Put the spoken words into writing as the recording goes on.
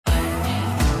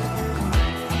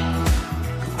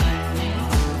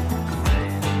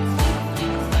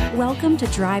Welcome to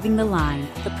Driving the Line,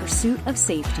 the pursuit of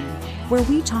safety, where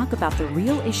we talk about the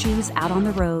real issues out on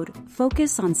the road,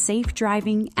 focus on safe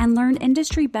driving, and learn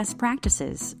industry best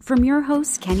practices from your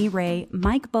hosts Kenny Ray,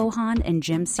 Mike Bohan, and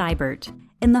Jim Seibert,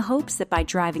 in the hopes that by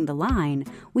driving the line,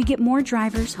 we get more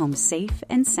drivers home safe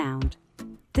and sound.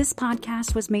 This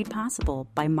podcast was made possible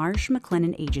by Marsh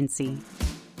McLennan Agency.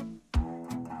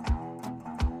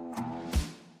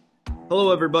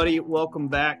 Hello, everybody. Welcome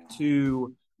back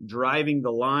to Driving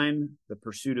the Line, the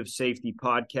Pursuit of Safety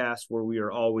podcast, where we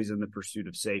are always in the pursuit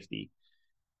of safety.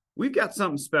 We've got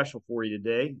something special for you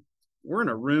today. We're in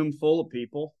a room full of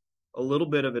people, a little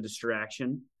bit of a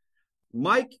distraction.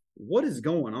 Mike, what is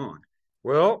going on?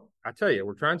 Well, I tell you,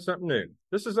 we're trying something new.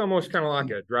 This is almost kind of like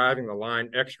a Driving the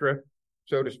Line extra,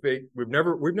 so to speak. We've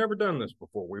never done this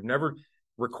before. We've never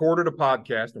recorded a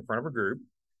podcast in front of a group.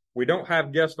 We don't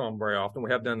have guests on very often.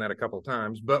 We have done that a couple of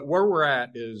times. But where we're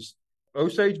at is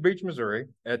Osage Beach, Missouri,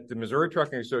 at the Missouri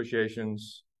Trucking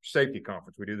Association's safety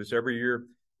conference. We do this every year.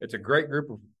 It's a great group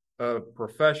of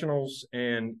professionals.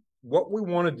 And what we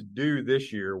wanted to do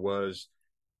this year was,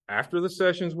 after the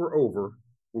sessions were over,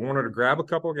 we wanted to grab a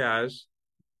couple of guys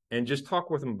and just talk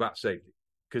with them about safety.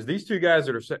 Because these two guys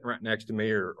that are sitting right next to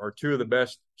me are two of the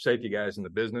best safety guys in the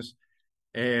business.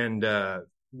 And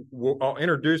I'll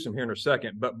introduce them here in a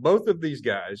second. But both of these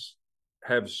guys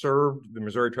have served the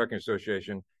Missouri Trucking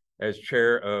Association as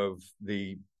chair of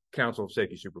the Council of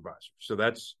Safety Supervisors. So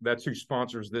that's who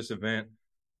sponsors this event.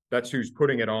 That's who's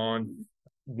putting it on.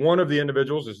 One of the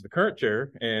individuals is the current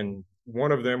chair, and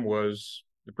one of them was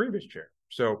the previous chair.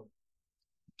 So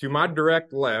to my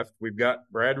direct left, we've got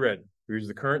Brad Redden, who's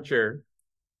the current chair.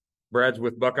 Brad's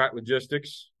with Buchheit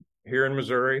Logistics here in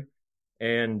Missouri,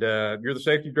 and you're the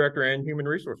safety director and human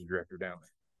resources director down there.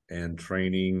 And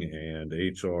training and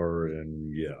HR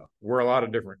and We're a lot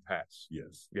of different hats.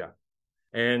 Yes. Yeah.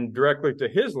 And directly to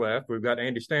his left, we've got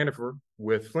Andy Standefer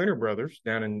with Fleenor Brothers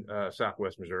down in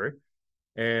Southwest Missouri,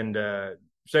 and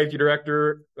safety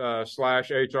director slash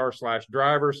HR slash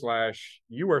driver slash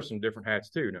you wear some different hats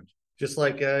too, don't you? Just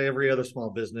like every other small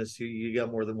business, you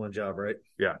got more than one job, right?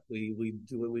 Yeah. We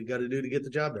do what we got to do to get the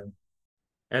job done.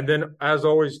 And then, as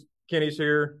always, Kenny's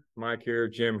here, Mike here,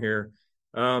 Jim here.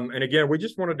 And again, we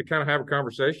just wanted to kind of have a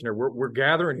conversation here. We're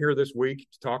gathering here this week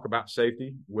to talk about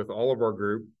safety with all of our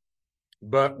group,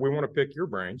 but we want to pick your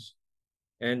brains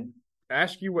and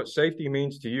ask you what safety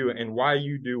means to you and why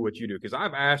you do what you do. Because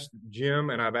I've asked Jim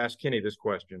and I've asked Kenny this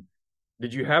question.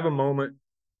 Did you have a moment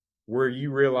where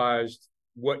you realized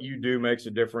what you do makes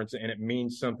a difference and it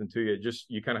means something to you?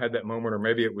 You kind of had that moment, or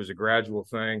maybe it was a gradual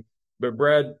thing. But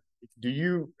Brad, do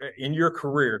you, in your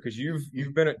career, because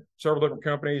you've been at several different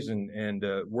companies and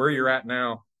where you're at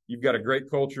now, you've got a great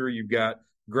culture, you've got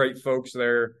great folks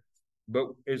there, but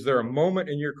is there a moment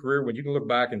in your career when you can look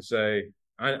back and say,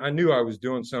 I knew I was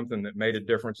doing something that made a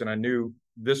difference, and I knew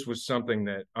this was something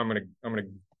that I'm gonna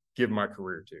give my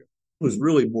career to? It was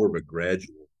really more of a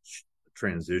gradual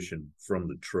transition from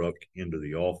the truck into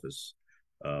the office.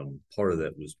 Part of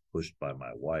that was pushed by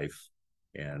my wife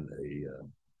and a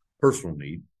personal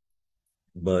need.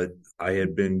 But I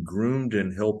had been groomed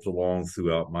and helped along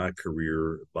throughout my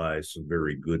career by some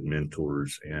very good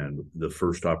mentors. And the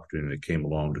first opportunity that came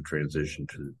along to transition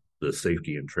to the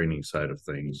safety and training side of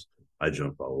things, I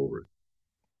jumped all over it.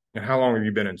 And how long have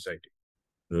you been in safety?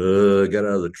 Got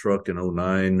out of the truck in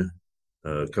 2009,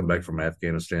 come back from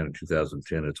Afghanistan in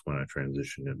 2010. It's when I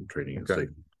transitioned into training and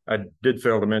safety. I did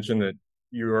fail to mention that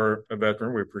you are a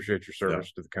veteran. We appreciate your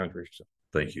service to the country. So.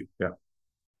 Thank you. Yeah.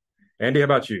 Andy, how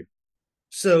about you?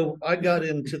 So I got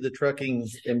into the trucking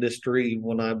industry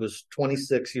when I was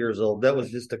 26 years old. That was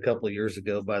just a couple of years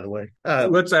ago, by the way.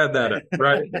 Let's add that up,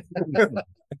 right?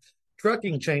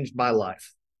 Trucking changed my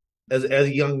life. As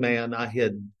a young man, I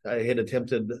had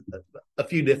attempted a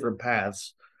few different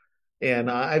paths, and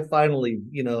I finally,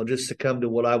 just succumbed to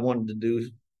what I wanted to do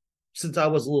since I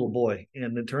was a little boy.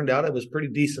 And it turned out I was pretty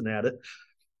decent at it.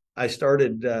 I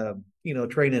started,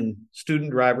 training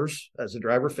student drivers as a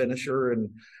driver finisher,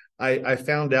 and I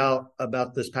found out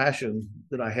about this passion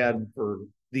that I had for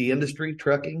the industry,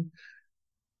 trucking,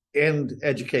 and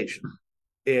education.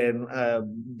 And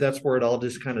that's where it all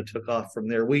just kind of took off from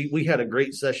there. We had a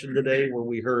great session today where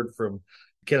we heard from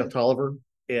Kenneth Tolliver,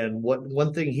 and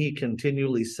one thing he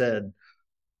continually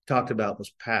talked about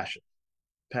was passion.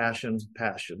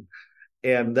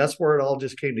 And that's where it all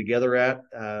just came together at.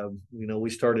 We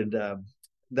started,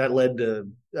 that led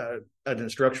to an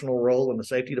instructional role in the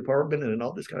safety department, and it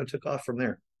all just kind of took off from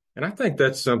there. And I think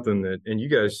that's something that, and you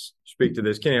guys speak to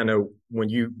this, Kenny, I know when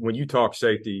you talk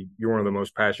safety, you're one of the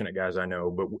most passionate guys I know.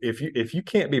 But if you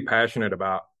can't be passionate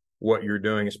about what you're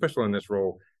doing, especially in this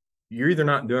role, you're either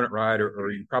not doing it right, or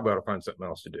you probably ought to find something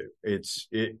else to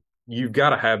do. You've got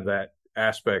to have that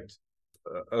aspect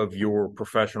of your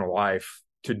professional life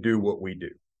to do what we do,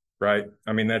 right?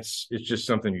 I mean, it's just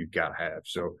something you've got to have.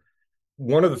 So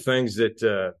one of the things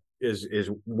that is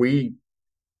we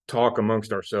talk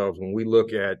amongst ourselves when we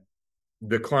look at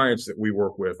the clients that we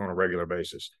work with on a regular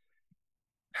basis.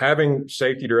 Having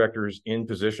safety directors in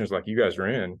positions like you guys are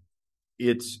in,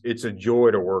 it's a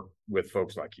joy to work with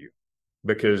folks like you,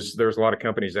 because there's a lot of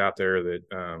companies out there that,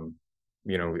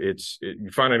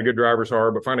 finding a good driver's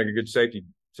hard, but finding a good safety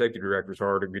director is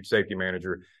hard, a good safety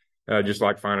manager, just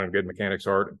like finding a good mechanic's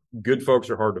hard. Good folks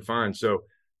are hard to find. So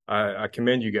I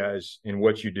commend you guys in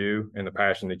what you do and the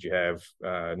passion that you have,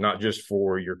 not just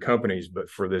for your companies, but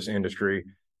for this industry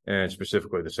and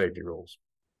specifically the safety rules.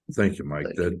 Thank you, Mike.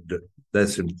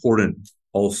 That's important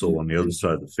also on the other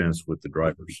side of the fence with the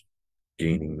drivers,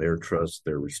 gaining their trust,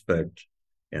 their respect,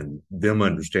 and them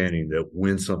understanding that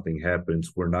when something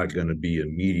happens, we're not going to be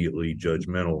immediately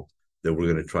judgmental, that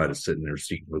we're going to try to sit in their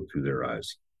seat and look through their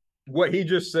eyes. What he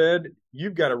just said,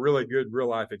 you've got a really good real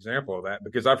life example of that,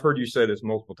 because I've heard you say this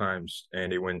multiple times,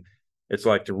 Andy, when it's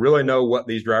like to really know what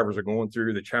these drivers are going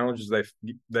through, the challenges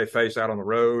they face out on the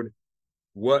road,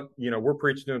 what, we're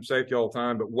preaching to them safety all the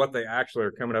time, but what they actually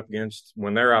are coming up against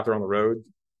when they're out there on the road.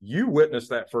 You witnessed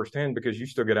that firsthand because you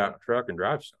still get out in a truck and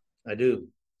drive stuff. I do.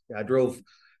 I drove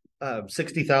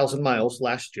 60,000 miles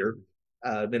last year,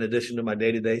 in addition to my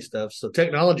day-to-day stuff. So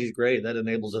technology is great. That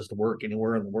enables us to work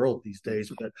anywhere in the world these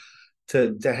days. But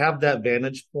to have that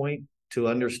vantage point, to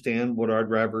understand what our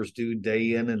drivers do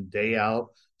day in and day out,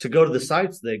 to go to the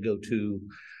sites they go to,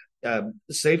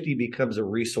 safety becomes a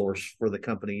resource for the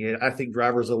company. I think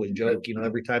drivers always joke,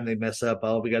 every time they mess up,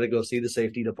 we got to go see the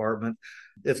safety department.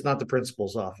 It's not the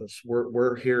principal's office.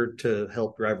 We're here to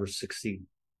help drivers succeed.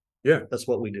 Yeah, that's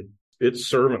what we do. It's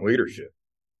servant leadership.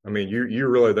 I mean,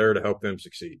 you're really there to help them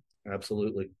succeed.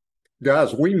 Absolutely.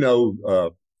 Guys, we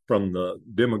know from the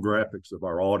demographics of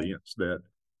our audience that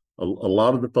a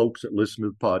lot of the folks that listen to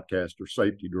the podcast are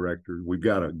safety directors. We've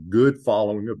got a good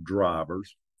following of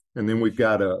drivers, and then we've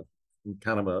got a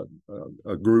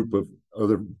group of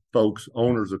other folks,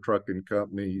 owners of trucking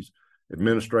companies,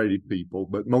 administrative people,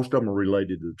 but most of them are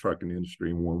related to the trucking industry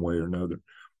in one way or another.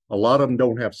 A lot of them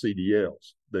don't have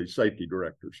CDLs, the safety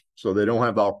directors, so they don't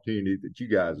have the opportunity that you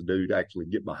guys do to actually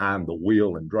get behind the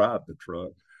wheel and drive the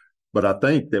truck. But I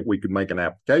think that we could make an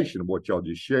application of what y'all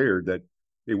just shared, that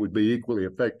it would be equally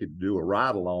effective to do a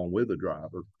ride-along with a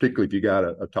driver, particularly if you got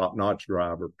a top-notch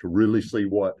driver, to really see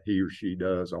what he or she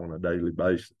does on a daily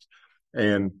basis.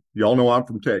 And y'all know I'm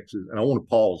from Texas, and I want to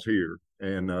pause here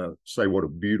and say what a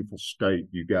beautiful state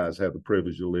you guys have the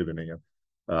privilege of living in.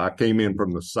 I came in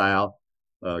from the South.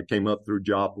 Came up through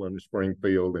Joplin and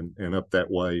Springfield and up that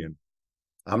way. And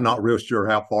I'm not real sure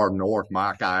how far north,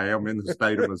 Mike, I am in the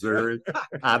state of Missouri.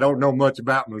 I don't know much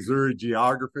about Missouri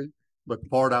geography, but the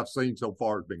part I've seen so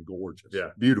far has been gorgeous. Yeah.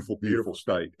 Beautiful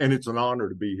state. And it's an honor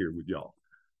to be here with y'all.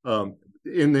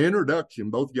 In the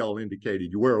introduction, both y'all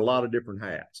indicated you wear a lot of different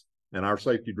hats, and our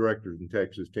safety directors in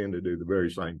Texas tend to do the very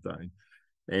same thing.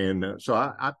 And so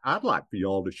I'd like for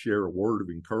y'all to share a word of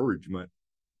encouragement.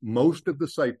 Most of the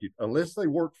safety, unless they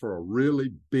work for a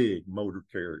really big motor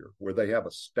carrier where they have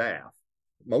a staff,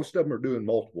 most of them are doing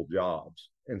multiple jobs.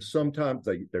 And sometimes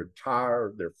they're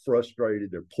tired, they're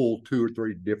frustrated, they're pulled 2 or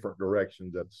 3 different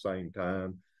directions at the same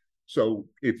time. So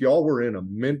if y'all were in a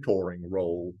mentoring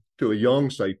role to a young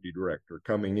safety director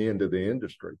coming into the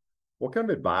industry, what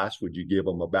kind of advice would you give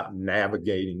them about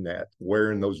navigating that,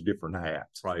 wearing those different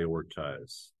hats?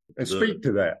 Prioritize. And speak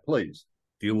to that, please.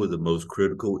 Deal with the most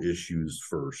critical issues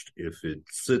first. If it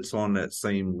sits on that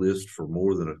same list for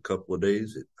more than a couple of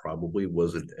days, it probably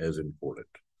wasn't as important.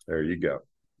 There you go.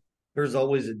 There's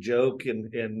always a joke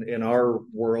in our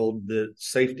world that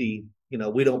safety,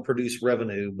 we don't produce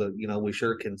revenue, but, we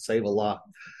sure can save a lot.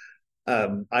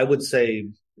 I would say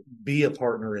be a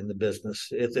partner in the business.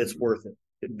 It's worth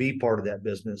it. Be part of that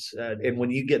business. And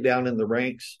when you get down in the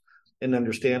ranks and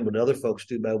understand what other folks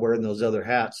do by wearing those other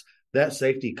hats, that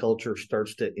safety culture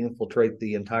starts to infiltrate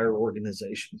the entire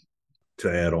organization.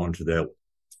 To add on to that,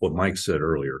 what Mike said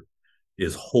earlier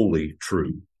is wholly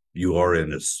true. You are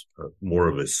in more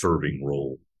of a serving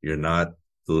role. You're not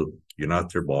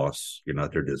their boss. You're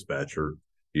not their dispatcher.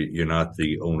 You're not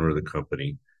the owner of the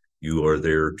company. You are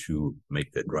there to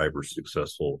make that driver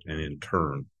successful, and in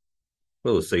turn,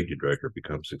 the safety director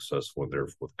becomes successful, and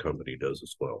therefore the company does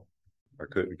as well. I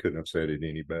couldn't have said it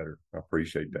any better. I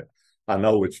appreciate that. I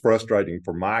know it's frustrating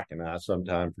for Mike and I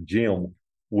sometimes. For Jim,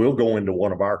 we'll go into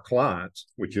one of our clients,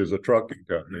 which is a trucking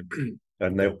company,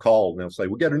 And they'll call and they'll say,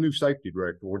 we got a new safety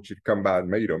director. I want you to come by and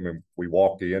meet them. And we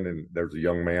walk in and there's a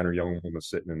young man or young woman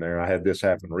sitting in there. I had this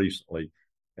happen recently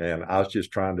and I was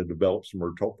just trying to develop some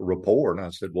rapport. And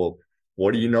I said, well,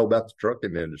 what do you know about the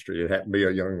trucking industry? It happened to be a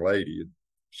young lady. And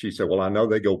she said, well, I know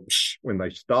they go psh when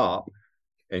they stop.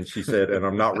 And she said, and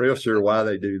I'm not real sure why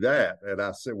they do that. And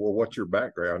I said, well, what's your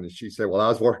background? And she said, well, I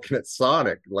was working at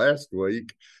Sonic last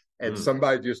week and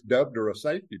somebody just dubbed her a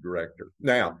safety director.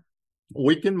 Now,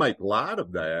 we can make light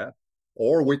of that,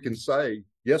 or we can say,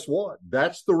 guess what?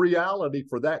 That's the reality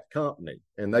for that company.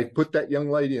 And they put that young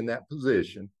lady in that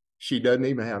position. She doesn't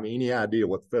even have any idea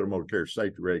what the Federal Motor Carrier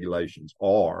Safety Regulations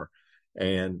are.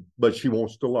 But she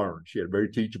wants to learn. She had a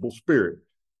very teachable spirit.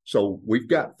 So we've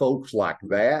got folks like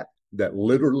that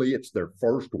literally it's their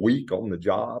first week on the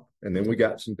job. And then we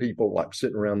got some people like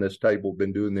sitting around this table,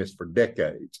 been doing this for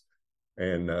decades.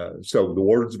 And so the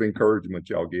words of encouragement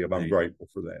y'all give, I'm grateful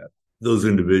for that. Those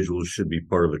individuals should be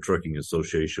part of a trucking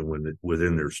association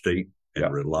within their state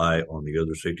and rely on the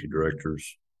other safety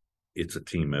directors. It's a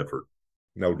team effort.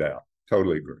 No doubt.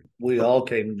 Totally agree. We all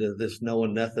came to this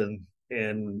knowing nothing.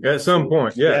 And at some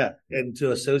point, and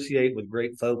to associate with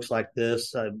great folks like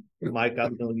this, Mike,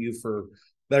 I've known you for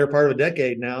better part of a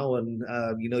decade now. And,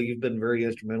 you've been very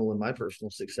instrumental in my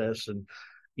personal success. And,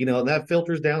 and that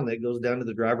filters down, that goes down to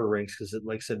the driver ranks. Because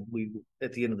like I said,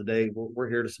 at the end of the day, we're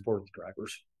here to support the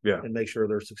drivers and make sure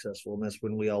they're successful. And that's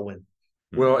when we all win.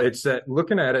 Well, it's that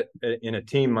looking at it in a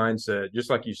team mindset, just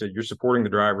like you said, you're supporting the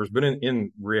drivers, but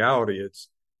in reality, it's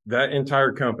that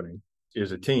entire company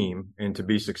is a team, and to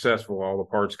be successful, all the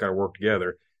parts got to work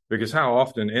together. Because how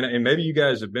often, and maybe you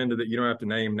guys have been to that, you don't have to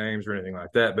name names or anything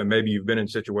like that, but maybe you've been in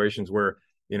situations where,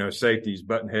 safety's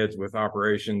button heads with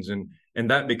operations and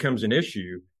that becomes an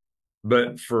issue.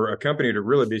 But for a company to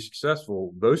really be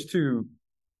successful, those two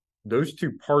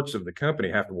parts of the company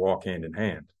have to walk hand in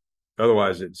hand.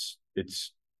 Otherwise,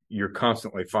 you're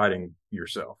constantly fighting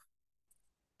yourself.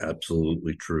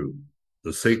 Absolutely true.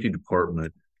 The safety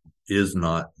department is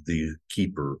not the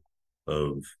keeper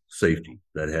of safety.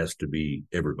 That has to be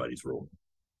everybody's role.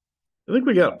 I think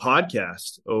we got a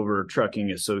podcast over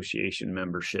trucking association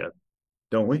membership,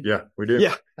 don't we? Yeah, we do.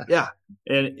 Yeah.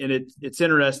 And it's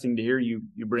interesting to hear you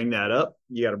bring that up.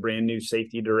 You got a brand new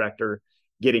safety director,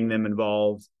 getting them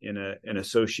involved in an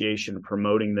association,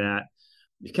 promoting that.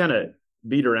 You kind of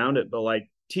beat around it, but like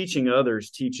teaching others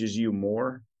teaches you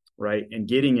more, right? And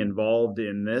getting involved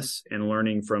in this and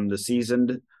learning from the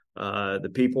seasoned,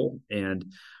 the people, and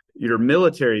your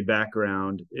military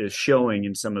background is showing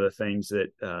in some of the things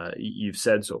that you've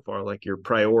said so far, like you're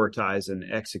prioritize and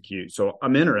execute. So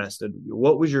I'm interested,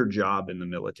 what was your job in the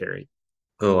military?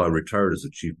 Oh, I retired as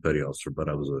a chief petty officer, but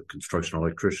I was a construction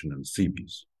electrician in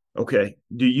CPs. Okay.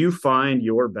 Do you find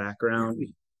your background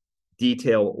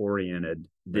detail oriented?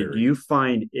 Did you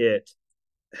find it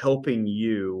helping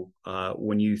you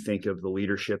when you think of the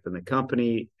leadership in the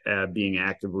company, being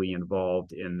actively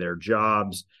involved in their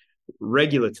jobs,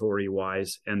 regulatory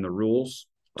wise, and the rules?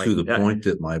 To the point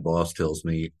that my boss tells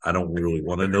me, I don't really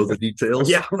want to know the details.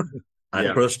 Yeah. I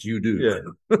trust you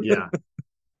do. Yeah.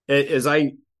 As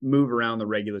I move around the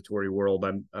regulatory world,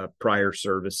 I'm prior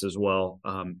service as well.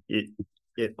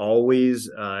 It always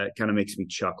kind of makes me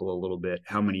chuckle a little bit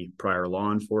how many prior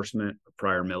law enforcement,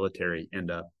 prior military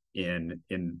end up in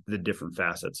the different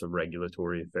facets of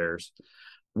regulatory affairs.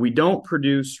 We don't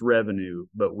produce revenue,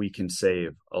 but we can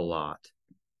save a lot.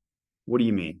 What do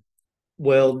you mean?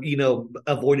 Well,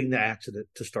 avoiding the accident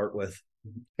to start with.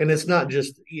 And it's not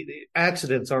just,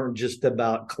 accidents aren't just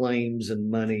about claims and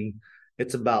money.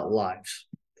 It's about lives.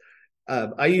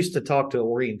 I used to talk to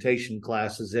orientation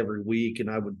classes every week, and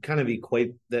I would kind of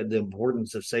equate the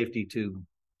importance of safety to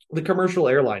the commercial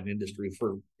airline industry.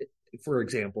 For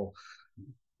example,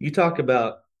 you talk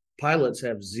about pilots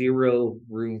have zero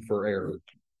room for error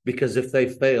because if they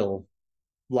fail,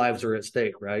 lives are at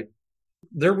stake, right?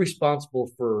 They're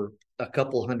responsible for a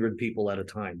couple hundred people at a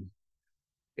time.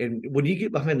 And when you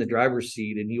get behind the driver's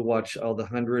seat and you watch all the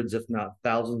hundreds, if not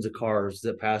thousands of cars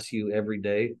that pass you every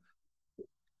day,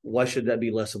 why should that be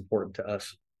less important to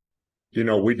us?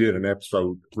 We did an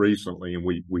episode recently and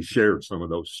we shared some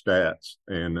of those stats.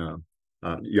 And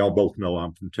y'all both know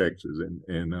I'm from Texas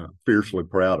and fiercely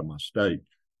proud of my state.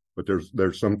 But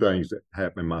there's some things that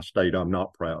happen in my state I'm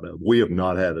not proud of. We have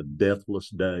not had a deathless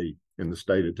day in the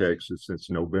state of Texas since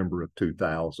November of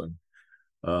 2000.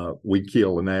 We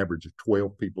kill an average of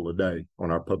 12 people a day on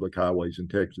our public highways in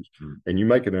Texas. And you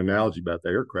make an analogy about the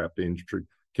aircraft industry.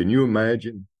 Can you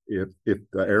imagine if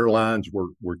the airlines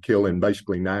were killing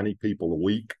basically 90 people a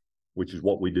week, which is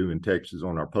what we do in Texas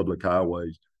on our public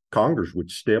highways? Congress would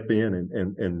step in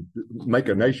and make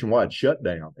a nationwide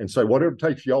shutdown and say, whatever it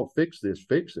takes y'all to fix this,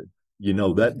 fix it.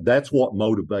 That's what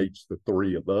motivates the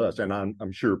three of us. And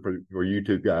I'm sure for you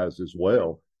two guys as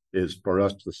well, is for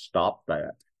us to stop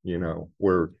that,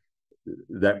 where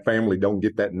that family don't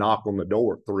get that knock on the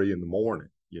door at 3 a.m,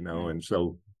 and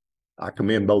so I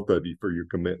commend both of you for your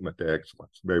commitment to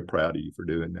excellence. Very proud of you for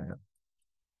doing that.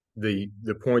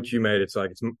 The point you made, it's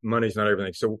like money's not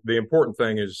everything. So the important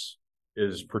thing is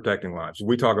protecting lives.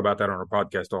 We talk about that on our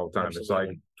podcast all the time. Absolutely. It's like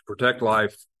to protect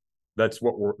life. That's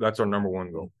our number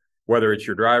one goal. Whether it's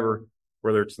your driver,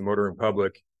 whether it's the motoring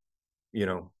public,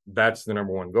 that's the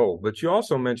number one goal. But you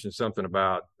also mentioned something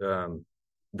about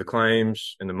the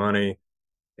claims and the money,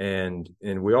 and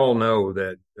we all know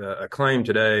that a claim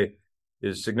today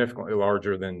is significantly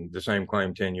larger than the same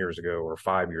claim 10 years ago or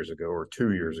 5 years ago or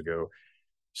 2 years ago.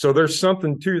 So there's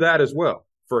something to that as well.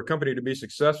 For a company to be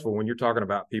successful, when you're talking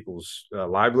about people's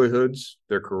livelihoods,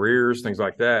 their careers, things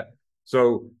like that.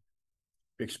 So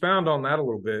expound on that a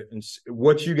little bit and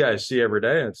what you guys see every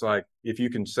day. It's like, if you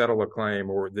can settle a claim,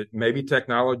 or that maybe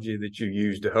technology that you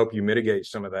use to help you mitigate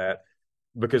some of that,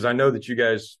 because I know that you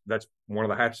guys, that's one of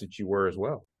the hats that you wear as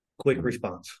well. Quick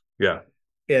response. Yeah.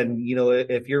 And,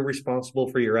 if you're responsible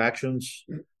for your actions,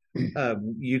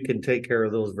 you can take care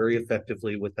of those very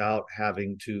effectively without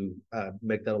having to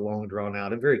make that a long, drawn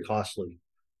out and very costly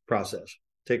process.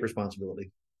 Take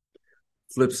responsibility.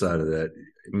 Flip side of that,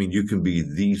 you can be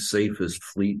the safest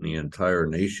fleet in the entire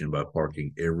nation by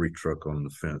parking every truck on the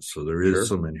fence. So there is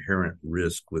some inherent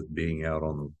risk with being out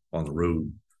on the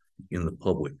road in the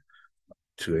public.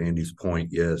 To Andy's point,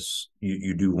 yes,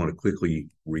 you do want to quickly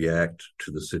react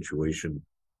to the situation,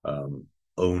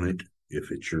 own it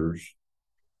if it's yours.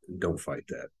 Don't fight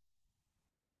that.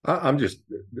 I'm just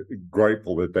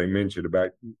grateful that they mentioned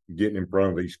about getting in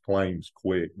front of these claims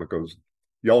quick, because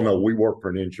y'all know we work for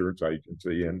an insurance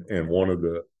agency, and one of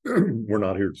the we're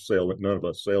not here to sell it. None of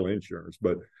us sell insurance,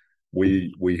 but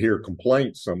we hear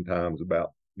complaints sometimes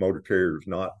about motor carriers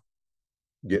not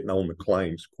getting on the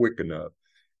claims quick enough,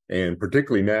 and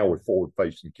particularly now with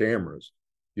forward-facing cameras.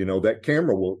 That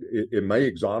camera it may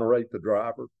exonerate the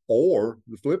driver, or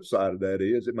the flip side of that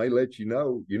is it may let you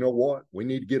know what, we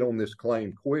need to get on this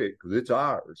claim quick because it's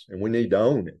ours and we need to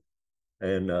own it.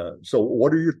 And so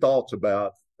what are your thoughts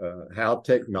about how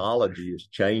technology is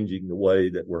changing the way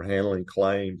that we're handling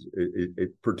claims,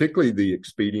 particularly the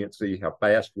expediency, how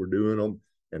fast we're doing them,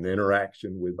 and the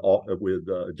interaction with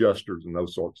adjusters and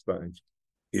those sorts of things?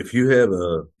 If you have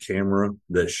a camera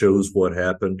that shows what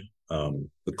happened,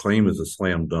 the claim is a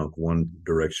slam dunk, one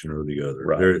direction or the other.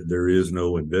 Right. There is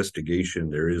no investigation.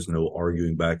 There is no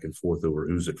arguing back and forth over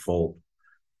who's at fault.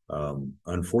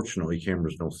 Unfortunately,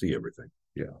 cameras don't see everything.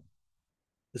 Yeah.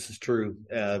 This is true.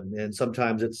 And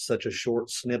sometimes it's such a short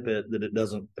snippet that it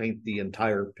doesn't paint the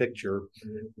entire picture.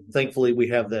 Thankfully, we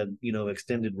have that,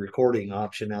 extended recording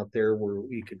option out there where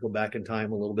we could go back in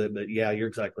time a little bit. But yeah, you're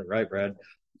exactly right, Brad.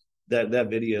 That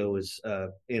video is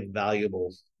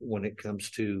invaluable when it comes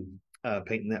to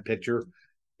painting that picture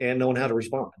and knowing how to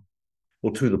respond.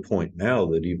 Well, to the point now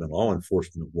that even law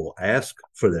enforcement will ask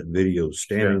for that video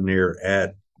standing there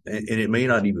and it may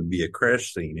not even be a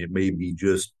crash scene. It may be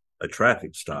just a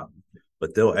traffic stop,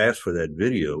 but they'll ask for that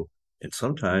video. And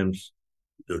sometimes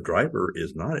the driver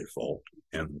is not at fault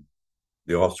and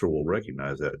the officer will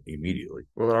recognize that immediately.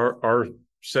 Well, our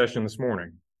session this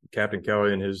morning, Captain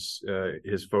Kelly and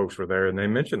his folks were there, and they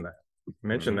mentioned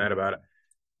that about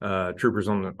it. Troopers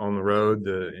on the road,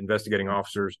 the investigating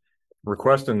officers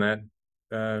requesting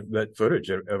that footage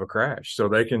of a crash, so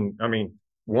they can,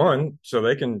 so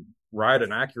they can write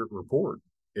an accurate report.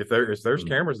 If there's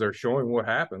cameras there showing what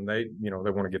happened, they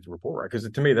want to get the report right. Because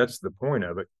to me, that's the point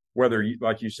of it. Whether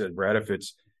like you said, Brad, if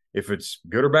it's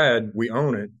good or bad, we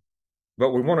own it,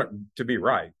 but we want it to be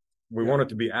right. We want it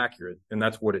to be accurate, and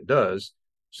that's what it does.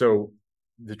 So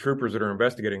the troopers that are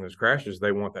investigating those crashes,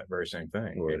 they want that very same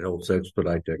thing. Well, it helps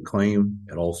expedite that claim.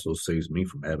 It also saves me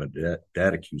from having to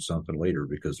data queue something later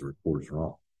because the report is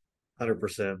wrong.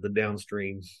 100%. The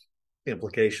downstream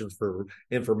implications for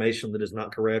information that is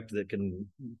not correct that can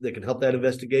help that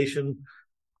investigation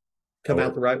come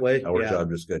out the right way. Our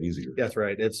job just got easier. That's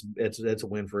right. It's a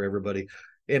win for everybody.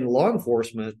 In law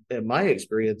enforcement, in my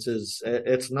experience,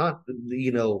 it's not,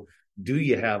 do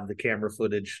you have the camera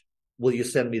footage? Will you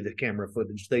send me the camera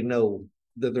footage? They know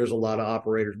that there's a lot of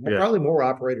operators, probably more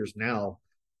operators now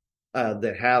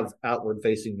that have outward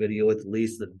facing video at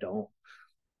least that don't.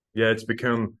 Yeah, it's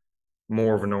become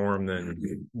more of a norm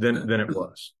than it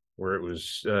was, where it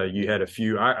was you had a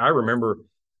few. I remember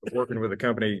working with a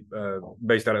company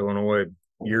based out of Illinois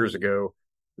years ago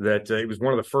that it was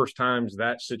one of the first times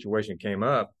that situation came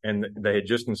up, and they had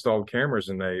just installed cameras.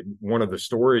 And one of the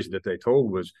stories that they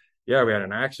told was, yeah, we had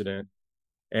an accident,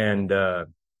 and the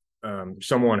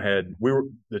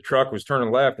truck was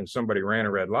turning left, and somebody ran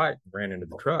a red light, ran into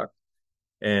the truck.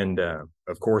 And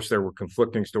of course, there were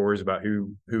conflicting stories about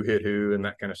who hit who and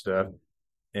that kind of stuff.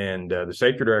 And the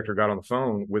safety director got on the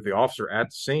phone with the officer at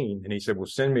the scene, and he said, "Well,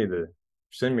 send me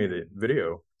the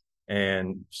video."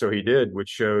 And so he did, which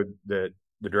showed that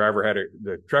the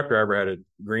truck driver had a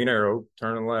green arrow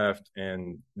turning left,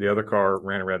 and the other car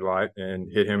ran a red light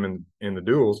and hit him in the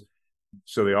duals.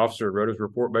 So the officer wrote his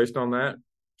report based on that,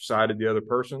 cited the other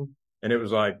person, and it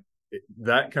was like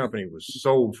that company was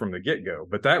sold from the get-go.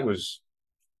 But that was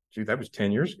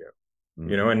 10 years ago,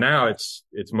 and now it's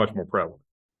much more prevalent.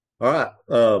 All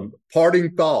right.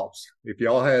 Parting thoughts. If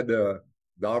y'all had the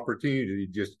opportunity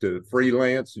just to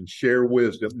freelance and share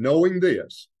wisdom, knowing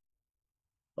this,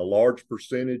 a large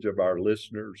percentage of our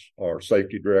listeners are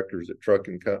safety directors at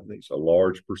trucking companies. A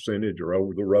large percentage are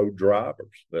over-the-road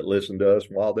drivers that listen to us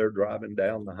while they're driving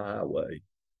down the highway.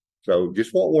 So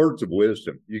just what words of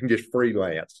wisdom? You can just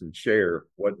freelance and share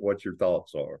what your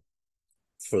thoughts are.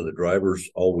 For the drivers,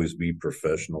 always be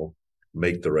professional,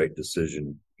 make the right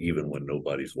decision even when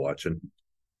nobody's watching.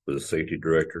 For the safety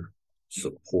director,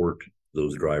 support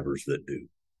those drivers that do.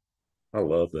 I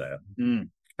love that.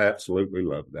 Absolutely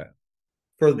love that.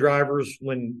 For the drivers,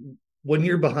 when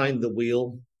you're behind the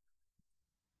wheel,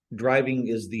 driving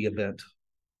is the event.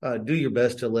 Do your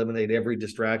best to eliminate every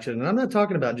distraction. And I'm not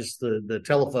talking about just the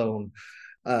telephone,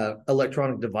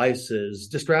 electronic devices,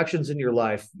 distractions in your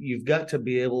life. You've got to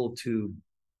be able to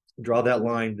draw that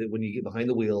line that when you get behind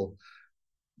the wheel,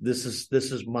 this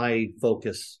is my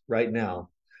focus right now.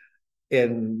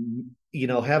 And,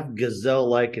 have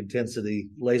gazelle-like intensity,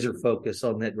 laser focus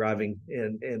on that driving.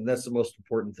 And that's the most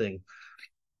important thing.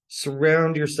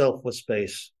 Surround yourself with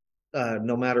space,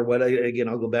 no matter what. Again,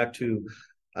 I'll go back to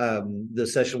the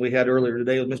session we had earlier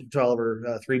today with Mr.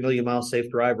 Tolliver, 3 million mile safe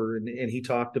driver. And he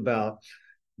talked about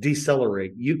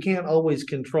decelerate. You can't always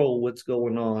control what's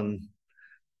going on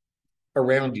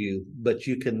around you, but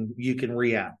you can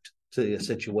react to a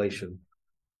situation.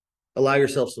 Allow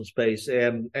yourself some space.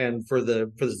 And for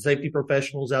the safety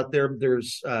professionals out there, there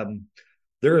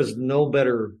is no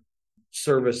better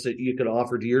service that you could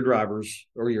offer to your drivers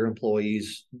or your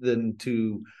employees than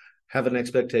to have an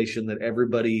expectation that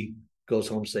everybody goes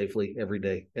home safely every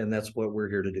day. And that's what we're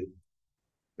here to do.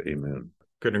 Amen.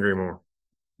 Couldn't agree more.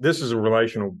 This is a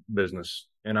relational business.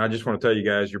 And I just want to tell you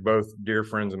guys, you're both dear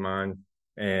friends of mine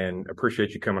and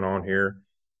appreciate you coming on here.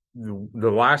 The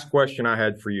last question I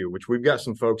had for you, which we've got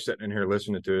some folks sitting in here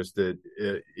listening to us, that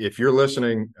if you're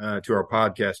listening to our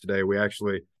podcast today, we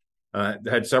actually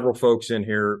had several folks in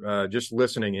here just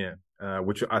listening in,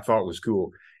 which I thought was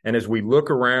cool. And as we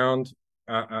look around,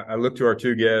 I look to our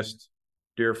two guests,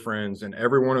 dear friends, and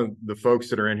every one of the folks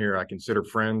that are in here I consider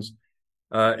friends.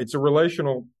 It's a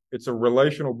relational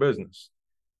business.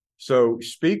 So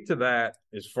speak to that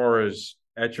as far as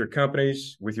at your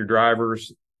companies, with your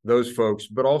drivers, those folks,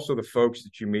 but also the folks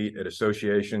that you meet at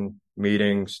association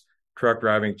meetings, truck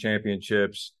driving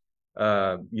championships,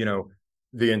 the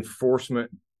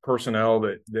enforcement personnel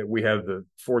that we have the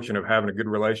fortune of having a good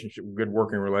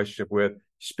working relationship with.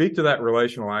 Speak to that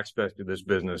relational aspect of this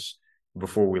business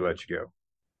before we let you go.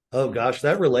 Oh gosh,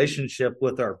 that relationship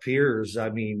with our peers.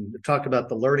 I mean, talk about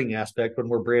the learning aspect when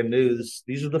we're brand new.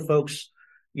 These are the folks,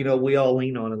 we all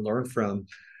lean on and learn from.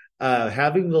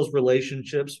 Having those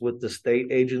relationships with the state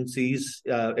agencies,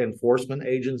 enforcement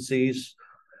agencies,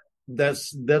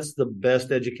 that's the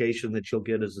best education that you'll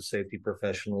get as a safety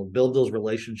professional. Build those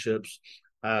relationships.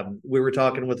 We were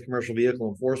talking with commercial vehicle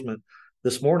enforcement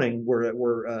this morning.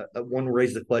 One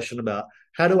raised the question about,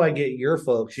 how do I get your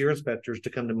folks, your inspectors, to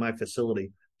come to my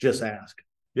facility? Just ask.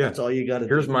 Yeah, that's all you got to do.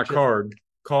 Here's my card.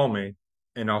 Call me,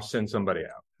 and I'll send somebody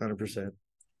out. 100%.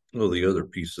 Well, the other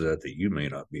piece of that you may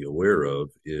not be aware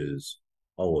of is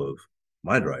all of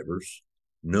my drivers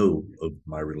know of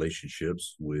my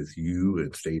relationships with you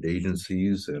and state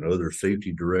agencies and other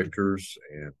safety directors.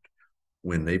 And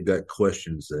when they've got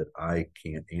questions that I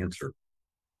can't answer,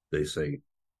 they say,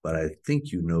 but I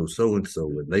think you know so-and-so,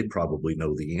 and they probably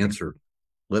know the answer.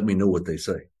 Let me know what they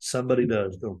say. Somebody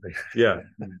does, don't they? Yeah.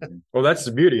 Well, that's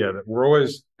the beauty of it. We're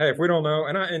always, hey, if we don't know,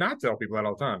 and I tell people that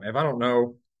all the time, if I don't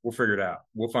know, we'll figure it out.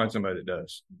 We'll find somebody that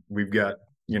does. We've got,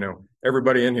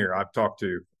 everybody in here I've talked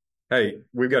to, hey,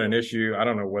 we've got an issue. I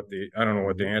don't know what the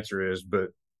answer is, but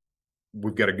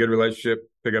we've got a good relationship.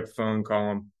 Pick up the phone, call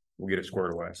them. We'll get it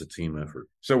squared away. It's a team effort.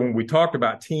 So when we talked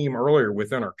about team earlier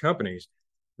within our companies,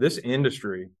 this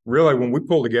industry, really, when we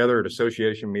pull together at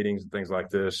association meetings and things like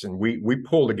this, and we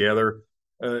pull together,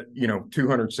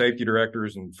 200 safety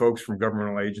directors and folks from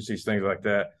governmental agencies, things like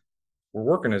that, we're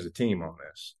working as a team on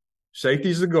this. Safety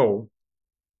is the goal.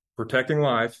 Protecting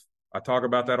life. I talk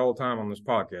about that all the time on this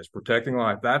podcast. Protecting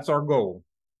life. That's our goal.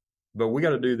 But we got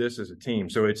to do this as a team.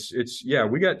 So it's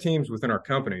we got teams within our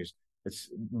companies.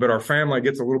 But our family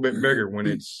gets a little bit bigger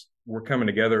when we're coming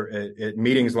together at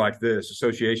meetings like this,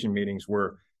 association meetings,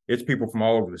 where it's people from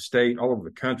all over the state, all over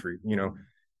the country.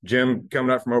 Jim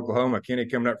coming up from Oklahoma, Kenny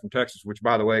coming up from Texas, which,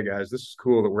 by the way, guys, this is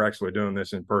cool that we're actually doing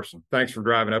this in person. Thanks for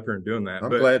driving up here and doing that. I'm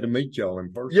glad to meet y'all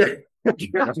in person.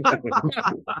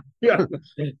 Yeah.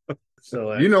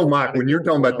 So, Mike, when you're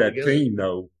talking about that team,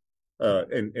 though,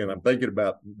 and I'm thinking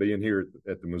about being here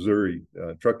at the Missouri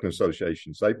Trucking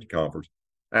Association Safety Conference,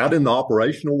 out in the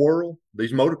operational world,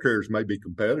 these motor carriers may be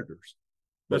competitors.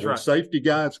 But That's when right. safety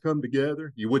guys come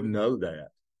together, you wouldn't know that.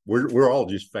 We're all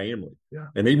just family. Yeah.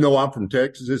 And even though I'm from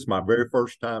Texas, it's my very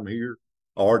first time here.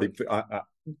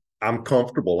 I'm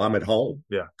comfortable. I'm at home.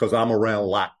 Yeah. Because I'm around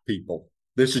like people.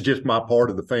 This is just my part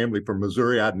of the family from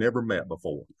Missouri I'd never met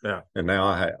before. Yeah. And now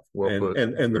I have. Well put.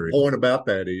 And the point about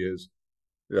that is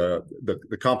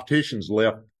the competition's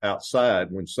left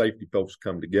outside when safety folks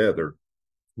come together,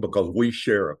 because we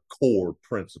share a core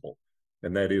principle.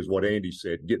 And that is what Andy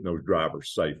said, getting those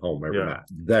drivers safe home every night.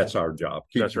 That's our job,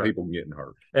 keeping people from getting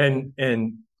hurt. And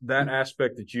that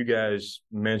aspect that you guys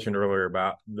mentioned earlier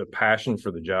about the passion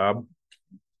for the job,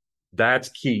 that's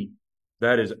key.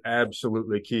 That is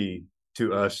absolutely key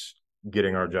to us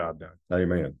getting our job done.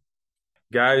 Amen.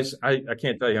 Guys, I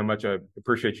can't tell you how much I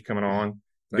appreciate you coming on,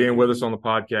 being with us on the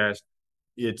podcast.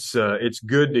 It's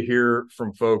good to hear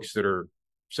from folks that are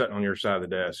sitting on your side of the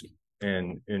desk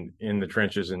and in the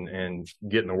trenches and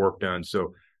getting the work done.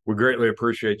 So we greatly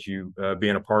appreciate you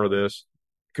being a part of this.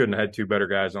 Couldn't have had two better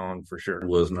guys on for sure.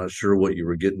 Was not sure what you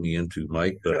were getting me into,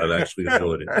 Mike, but I've actually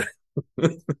enjoyed it.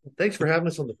 Thanks for having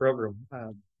us on the program.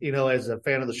 As a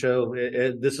fan of the show,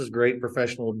 this is great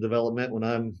professional development when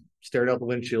I'm staring out the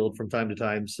windshield from time to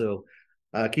time. So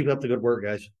keep up the good work,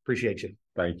 guys. Appreciate you.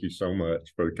 Thank you so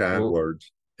much for the kind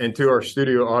words. And to our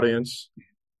studio audience,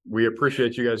 we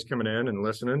appreciate you guys coming in and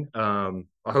listening. I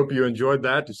hope you enjoyed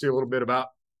that, to see a little bit about,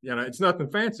 it's nothing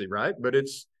fancy, right? But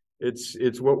it's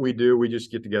what we do. We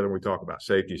just get together and we talk about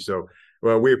safety. So,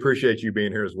 we appreciate you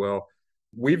being here as well.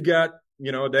 We've got,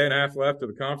 a day and a half left of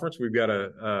the conference. We've got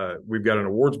an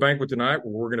awards banquet tonight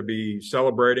where we're going to be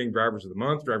celebrating drivers of the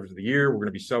month, drivers of the year. We're going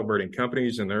to be celebrating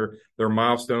companies and their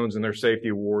milestones and their safety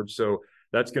awards. So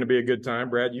that's going to be a good time.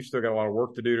 Brad, you still got a lot of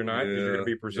work to do tonight because you're going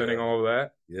to be presenting all of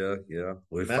that. Yeah.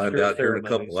 We'll find out here in a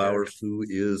couple hours who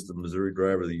is the Missouri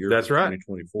Driver of the Year. That's for right.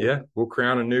 2024. Yeah, we'll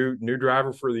crown a new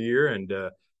driver for the year, and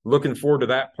looking forward to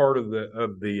that part of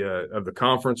the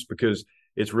conference, because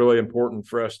it's really important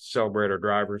for us to celebrate our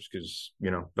drivers, because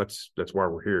that's why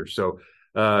we're here. So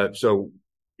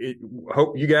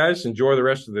hope you guys enjoy the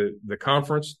rest of the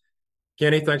conference.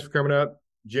 Kenny, thanks for coming up.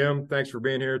 Jim, thanks for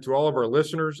being here. To all of our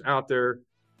listeners out there,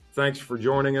 thanks for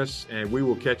joining us, and we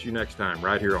will catch you next time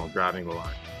right here on Driving the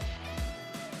Line.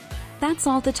 That's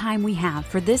all the time we have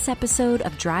for this episode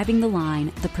of Driving the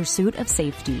Line, the Pursuit of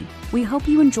Safety. We hope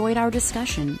you enjoyed our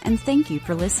discussion, and thank you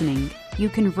for listening. You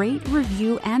can rate,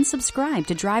 review, and subscribe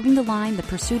to Driving the Line, the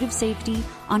Pursuit of Safety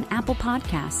on Apple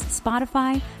Podcasts,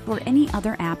 Spotify, or any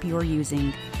other app you're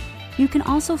using. You can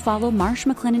also follow Marsh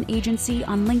McLennan Agency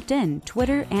on LinkedIn,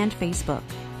 Twitter, and Facebook.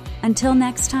 Until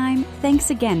next time, thanks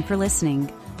again for listening.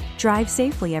 Drive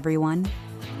safely, everyone.